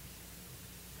bad.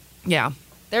 Yeah.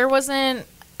 There wasn't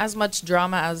as much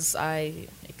drama as I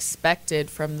expected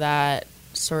from that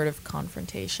sort of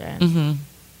confrontation. Mm-hmm.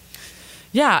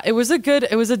 Yeah, it was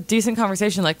a decent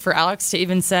conversation. Like, for Alex to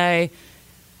even say,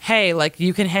 hey, like,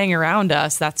 you can hang around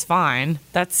us, that's fine.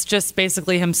 That's just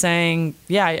basically him saying,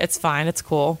 yeah, it's fine, it's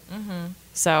cool. Mm-hmm.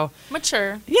 So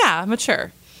mature. Yeah,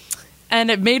 mature.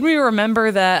 And it made me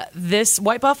remember that this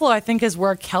White Buffalo, I think, is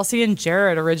where Kelsey and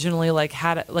Jared originally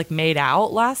had made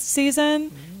out last season.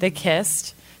 Mm-hmm. They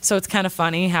kissed. So it's kind of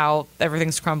funny how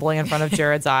everything's crumbling in front of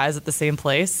Jared's eyes at the same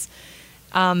place.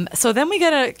 So then we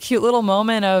get a cute little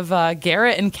moment of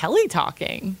Garrett and Kelly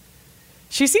talking.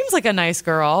 She seems like a nice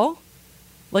girl,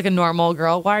 like a normal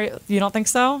girl. Why, you don't think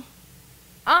so?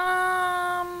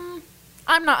 I'm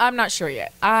not sure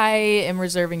yet. I am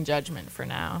reserving judgment for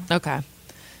now. Okay.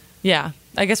 Yeah,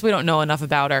 I guess we don't know enough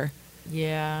about her.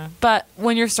 Yeah. But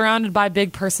when you're surrounded by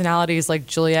big personalities like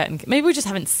Juliet, and maybe we just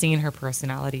haven't seen her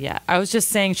personality yet. I was just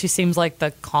saying she seems like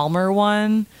the calmer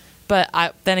one, but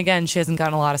then again, she hasn't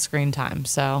gotten a lot of screen time.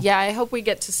 So yeah, I hope we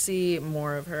get to see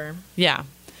more of her. Yeah.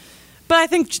 But I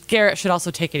think Garrett should also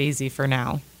take it easy for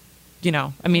now. You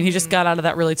know, I mean, he just got out of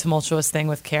that really tumultuous thing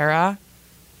with Kara.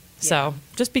 So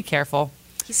just be careful.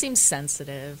 He seems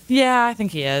sensitive. Yeah, I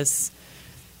think he is.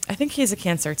 I think he's a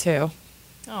Cancer too.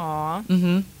 Aw.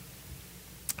 Mm-hmm.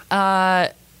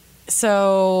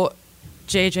 So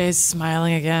JJ's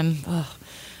smiling again. Ugh.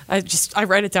 I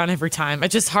write it down every time.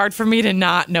 It's just hard for me to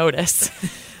not notice.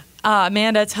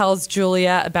 Amanda tells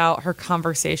Julia about her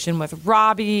conversation with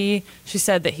Robbie. She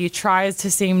said that he tries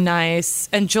to seem nice.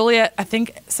 And Julia, I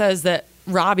think, says that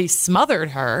Robbie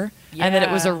smothered her and that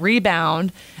it was a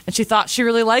rebound. And she thought she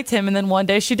really liked him. And then one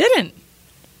day she didn't.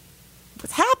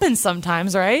 It happens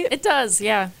sometimes, right? It does,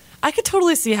 yeah. I could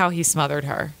totally see how he smothered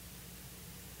her.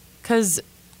 Because,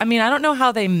 I mean, I don't know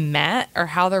how they met or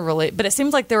how they're related, but it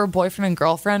seems like they were boyfriend and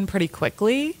girlfriend pretty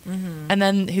quickly. Mm-hmm. And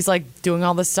then he's, like, doing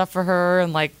all this stuff for her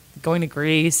and, like, going to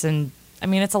Greece. And, I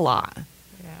mean, it's a lot.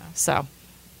 Yeah. So,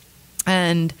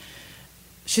 and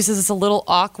she says it's a little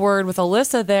awkward with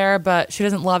Alyssa there, but she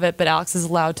doesn't love it, but Alex is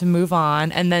allowed to move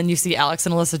on. And then you see Alex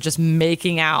and Alyssa just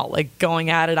making out, like, going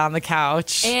at it on the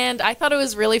couch. And I thought it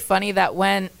was really funny that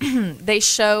when they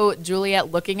show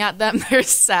Juliet looking at them, there's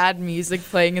sad music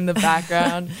playing in the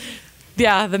background.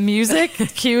 Yeah, the music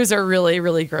cues are really,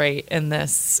 really great in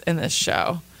this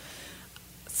show.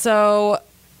 So,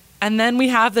 and then we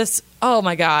have this, oh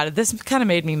my God, this kind of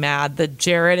made me mad, the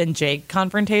Jared and Jake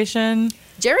confrontation.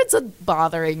 Jared's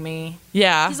bothering me.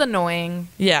 Yeah. He's annoying.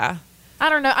 Yeah. I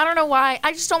don't know why.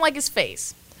 I just don't like his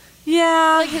face.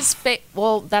 Yeah. Like his face.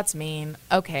 Well, that's mean.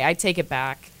 Okay, I take it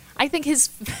back. I think his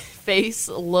face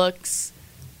looks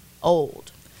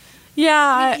old.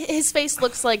 Yeah, His face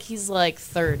looks like he's like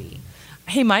 30.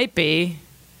 he might be.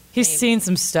 He's Maybe. seen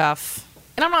some stuff.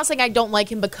 And I'm not saying I don't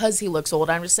like him because he looks old.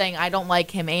 I'm just saying I don't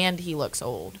like him and he looks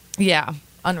old. Yeah,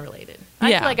 Unrelated. I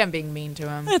Yeah. feel like I'm being mean to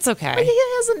him. it's okay. But he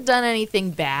hasn't done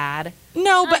anything bad.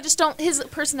 No, I but just don't. His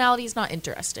personality is not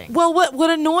interesting. well, what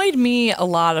annoyed me a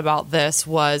lot about this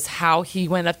was how he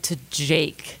went up to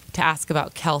Jake to ask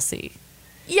about Kelsey.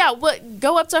 Yeah, what?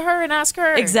 Go up to her and ask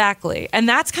her. Exactly. And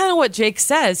that's kind of what Jake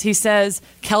says. He says,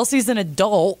 Kelsey's an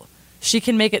adult. She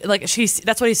can make it like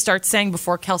that's what he starts saying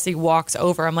before Kelsey walks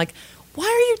over. I'm like, why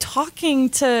are you talking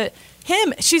to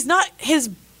him? She's not his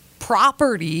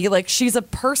property. Like, she's a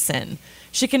person.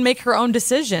 She can make her own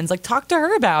decisions. Like, talk to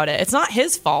her about it. It's not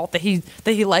his fault that he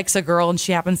likes a girl and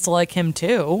she happens to like him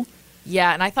too.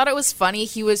 Yeah, and I thought it was funny.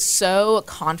 He was so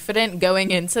confident going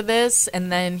into this,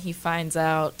 and then he finds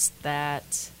out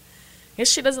that I guess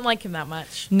she doesn't like him that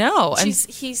much. No. And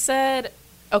He said,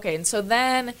 okay, and so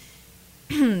then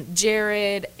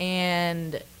Jared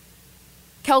and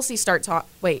Kelsey start talk.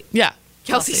 Wait, yeah.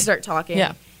 Kelsey start talking.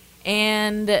 Yeah.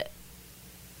 And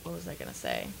what was I gonna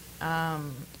say?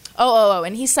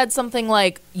 And he said something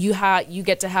like, you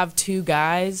get to have two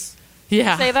guys.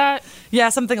 Yeah. Say that? Yeah,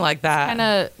 something like that. Kind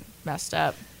of messed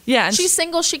up. Yeah. And She's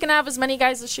single. She can have as many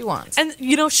guys as she wants. And,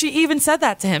 she even said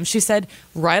that to him. She said,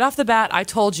 right off the bat, I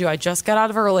told you I just got out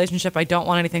of a relationship. I don't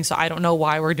want anything, so I don't know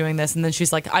why we're doing this. And then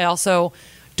she's like, I also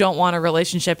don't want a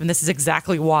relationship, and this is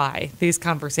exactly why, these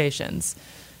conversations.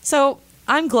 So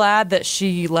I'm glad that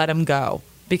she let him go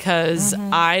because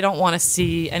I don't want to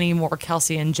see any more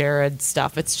Kelsey and Jared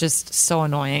stuff. It's just so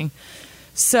annoying.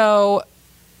 So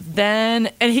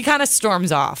then, and he kind of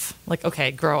storms off, like,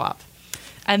 okay, grow up.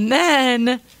 And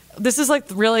then this is like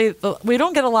really, we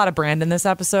don't get a lot of Brandon this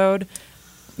episode.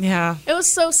 Yeah. It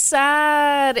was so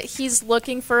sad. He's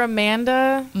looking for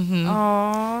Amanda.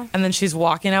 Aww. And then she's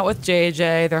walking out with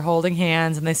JJ. They're holding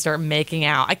hands and they start making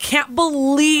out. I can't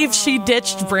believe she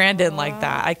ditched Brandon like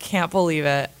that. I can't believe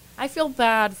it. I feel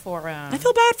bad for him. I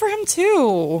feel bad for him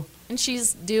too. And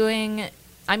she's doing,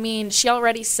 she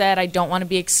already said, I don't want to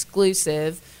be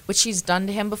exclusive, which she's done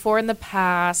to him before in the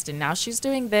past. And now she's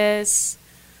doing this.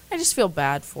 I just feel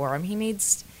bad for him.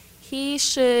 He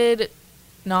should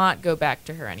not go back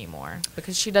to her anymore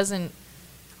because she doesn't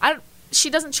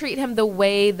treat him the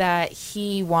way that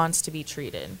he wants to be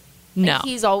treated. No. And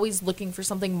he's always looking for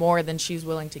something more than she's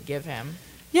willing to give him.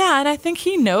 Yeah, and I think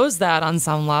he knows that on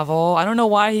some level. I don't know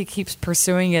why he keeps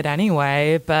pursuing it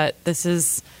anyway, but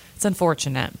it's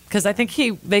unfortunate because I think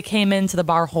they came into the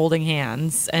bar holding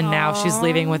hands and now she's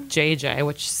leaving with JJ,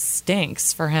 which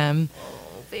stinks for him.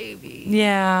 Baby.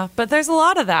 Yeah, but there's a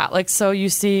lot of that. Like, so you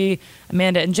see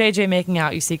Amanda and JJ making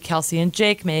out, you see Kelsey and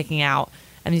Jake making out,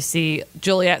 and you see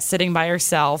Juliet sitting by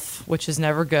herself, which is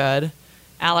never good.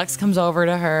 Alex comes over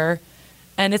to her,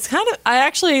 and it's kind of, I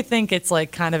actually think it's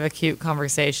like kind of a cute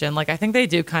conversation. Like, I think they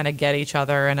do kind of get each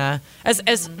other in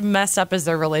as messed up as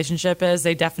their relationship is,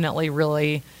 they definitely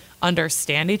really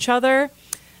understand each other,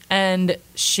 and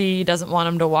she doesn't want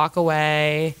him to walk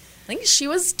away. I think she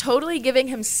was totally giving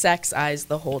him sex eyes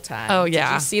the whole time. Oh, yeah.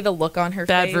 Did you see the look on her face?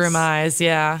 Bedroom eyes,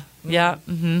 yeah. Yeah.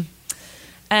 Mm-hmm.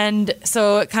 And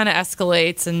so it kind of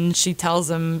escalates, and she tells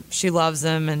him she loves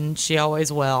him, and she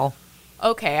always will.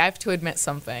 Okay, I have to admit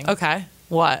something. Okay.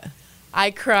 What?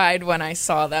 I cried when I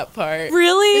saw that part.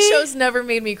 Really? The show's never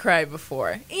made me cry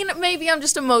before. Maybe I'm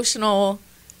just emotional,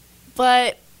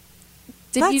 but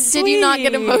did you not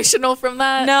get sweet. emotional from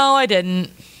that? No, I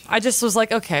didn't. I just was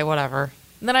like, okay, whatever.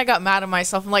 And then I got mad at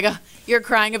myself. I'm like, you're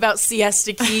crying about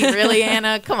Siesta Key, really,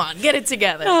 Anna? Come on, get it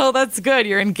together. Oh, that's good.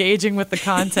 You're engaging with the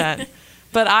content.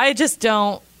 But I just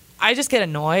get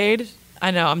annoyed. I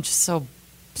know, I'm just so...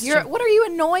 What are you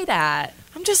annoyed at?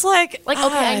 I'm just like, Like,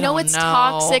 okay, I know don't it's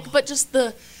toxic, but just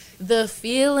the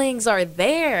feelings are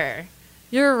there.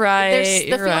 You're right.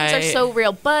 The feelings are so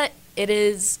real, but it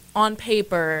is on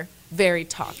paper very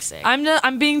toxic.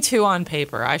 I'm being too on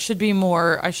paper. I should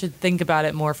think about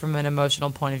it more from an emotional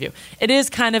point of view. It is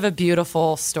kind of a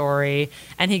beautiful story,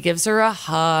 and he gives her a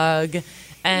hug.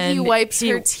 And he wipes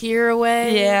her tear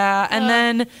away. Yeah, and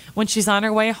then when she's on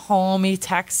her way home, he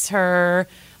texts her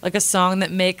like a song that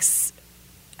makes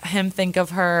him think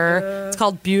of her. It's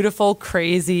called "Beautiful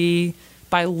Crazy"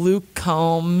 by Luke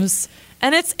Combs.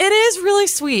 And it is really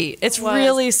sweet. It's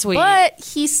really sweet. But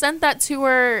he sent that to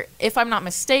her, if I'm not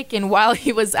mistaken, while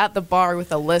he was at the bar with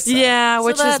Alyssa. Yeah, So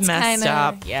which is that's messed kinda-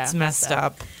 up. Yeah, It's messed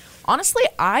up. Honestly,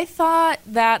 I thought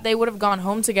that they would have gone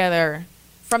home together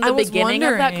from the I was beginning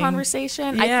of that wondering.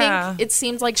 conversation. Yeah. I think it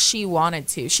seems like she wanted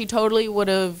to. She totally would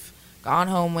have gone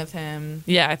home with him.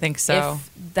 Yeah, I think so.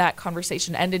 If that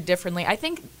conversation ended differently. I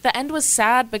think the end was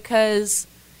sad because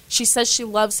she says she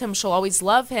loves him, she'll always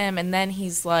love him, and then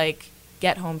he's like,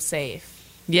 get home safe.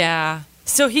 Yeah.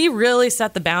 So he really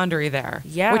set the boundary there.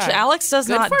 Yeah. Which Alex does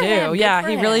Good not for do. him. Good Yeah, for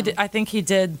he really him. did. I think he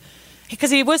did.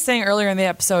 Because he was saying earlier in the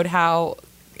episode how,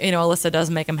 Alyssa does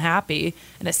make him happy.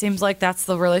 And it seems like that's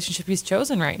the relationship he's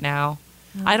chosen right now.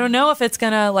 I don't know if it's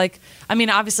going to,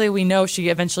 obviously we know she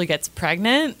eventually gets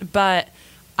pregnant, but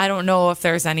I don't know if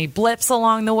there's any blips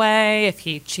along the way, if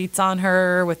he cheats on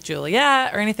her with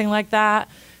Juliet or anything like that.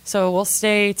 So we'll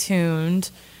stay tuned.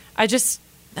 I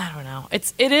don't know.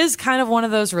 It is kind of one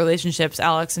of those relationships,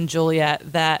 Alex and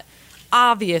Juliet, that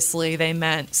obviously they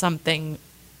meant something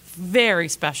very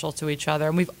special to each other.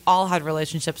 And we've all had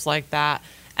relationships like that.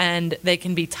 And they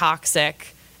can be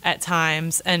toxic at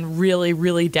times and really,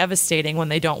 really devastating when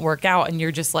they don't work out. And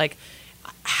you're just like,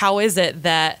 how is it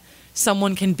that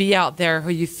someone can be out there who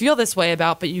you feel this way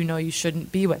about, but you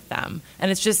shouldn't be with them?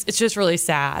 And it's just really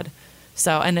sad.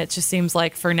 So, and it just seems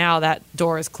like for now that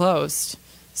door is closed.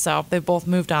 So they've both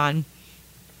moved on.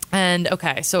 And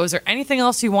okay, so is there anything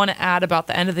else you want to add about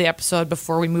the end of the episode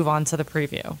before we move on to the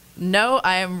preview? No,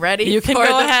 I am ready. You can for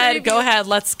go the ahead. preview. Go ahead.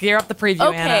 Let's gear up the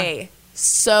preview, Anna. Okay,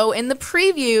 so in the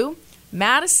preview,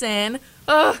 Madison,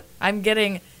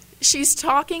 she's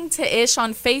talking to Ish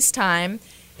on FaceTime,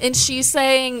 and she's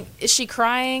saying, is she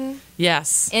crying?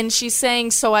 Yes. And she's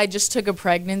saying, so I just took a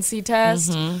pregnancy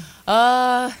test.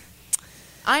 I'm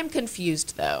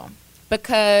confused, though,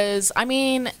 because,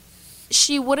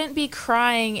 she wouldn't be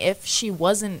crying if she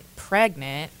wasn't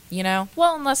pregnant,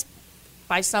 Well, unless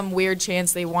by some weird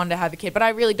chance they wanted to have a kid, but I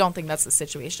really don't think that's the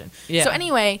situation. Yeah. So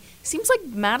anyway, seems like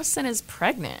Madison is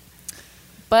pregnant,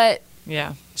 but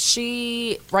Yeah.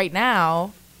 she, right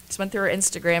now, just went through her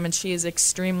Instagram and she is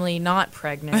extremely not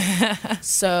pregnant.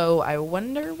 So I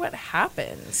wonder what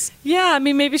happens. Yeah,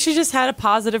 maybe she just had a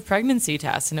positive pregnancy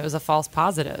test and it was a false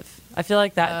positive. I feel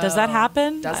like that. Does that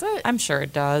happen? Does it? I'm sure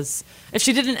it does. If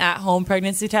she did an at-home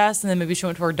pregnancy test and then maybe she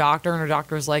went to her doctor and her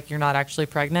doctor was like, you're not actually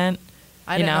pregnant.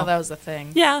 I didn't know that was a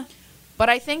thing. Yeah. But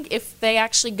I think if they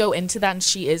actually go into that and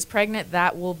she is pregnant,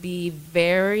 that will be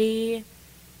very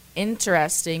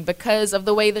interesting because of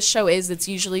the way the show is. It's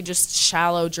usually just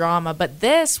shallow drama, but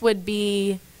this would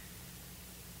be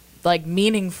like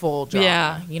meaningful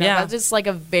drama. Yeah. That's just like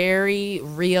a very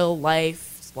real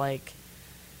life, like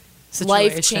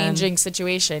Situation. life-changing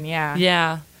situation. Yeah.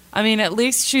 Yeah. At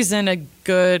least she's in a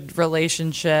good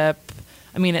relationship.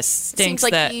 It stinks Seems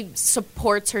like that he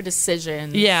supports her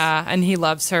decisions. Yeah, and he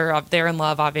loves her. They're in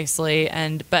love, obviously,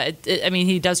 but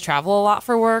he does travel a lot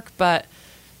for work. But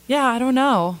yeah, I don't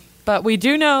know. But we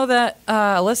do know that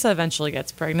Alyssa eventually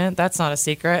gets pregnant. That's not a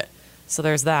secret. So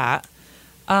there's that.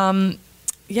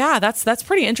 Yeah, that's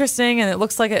pretty interesting. And it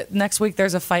looks like next week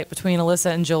there's a fight between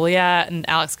Alyssa and Juliet, and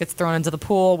Alex gets thrown into the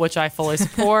pool, which I fully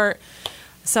support.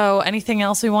 So anything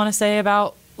else we want to say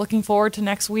about looking forward to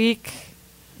next week?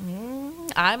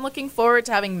 I'm looking forward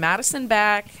to having Madison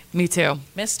back. Me too.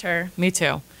 Missed her. Me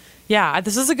too. Yeah,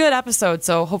 this is a good episode,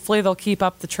 so hopefully they'll keep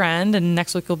up the trend, and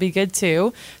next week will be good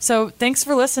too. So thanks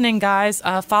for listening, guys.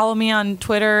 Follow me on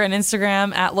Twitter and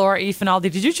Instagram at Laura E.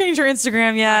 Finaldi. Did you change your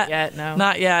Instagram yet? Not yet, no.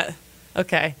 Not yet.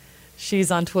 Okay.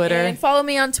 She's on Twitter. And follow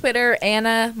me on Twitter,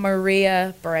 Anna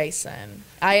Maria Bryson.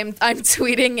 I'm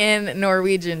tweeting in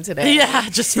Norwegian today. Yeah,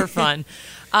 just for fun.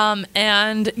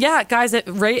 And yeah, guys,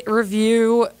 rate,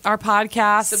 review our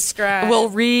podcast. Subscribe. We'll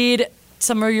read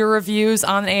some of your reviews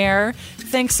on air.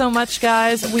 Thanks so much,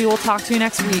 guys. We will talk to you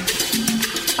next week.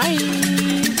 Bye.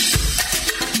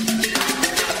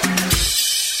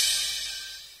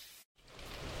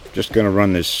 Just going to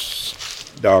run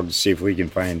this dog to see if we can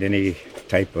find any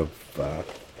type of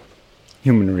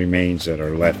human remains that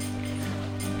are left.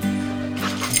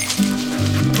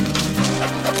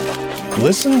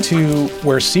 Listen to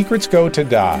Where Secrets Go to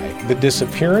Die, The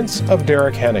Disappearance of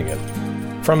Derek Hennigan.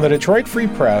 From the Detroit Free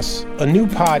Press, a new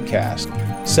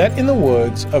podcast set in the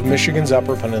woods of Michigan's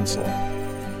Upper Peninsula.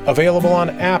 Available on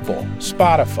Apple,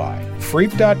 Spotify,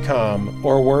 Freep.com,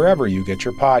 or wherever you get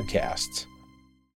your podcasts.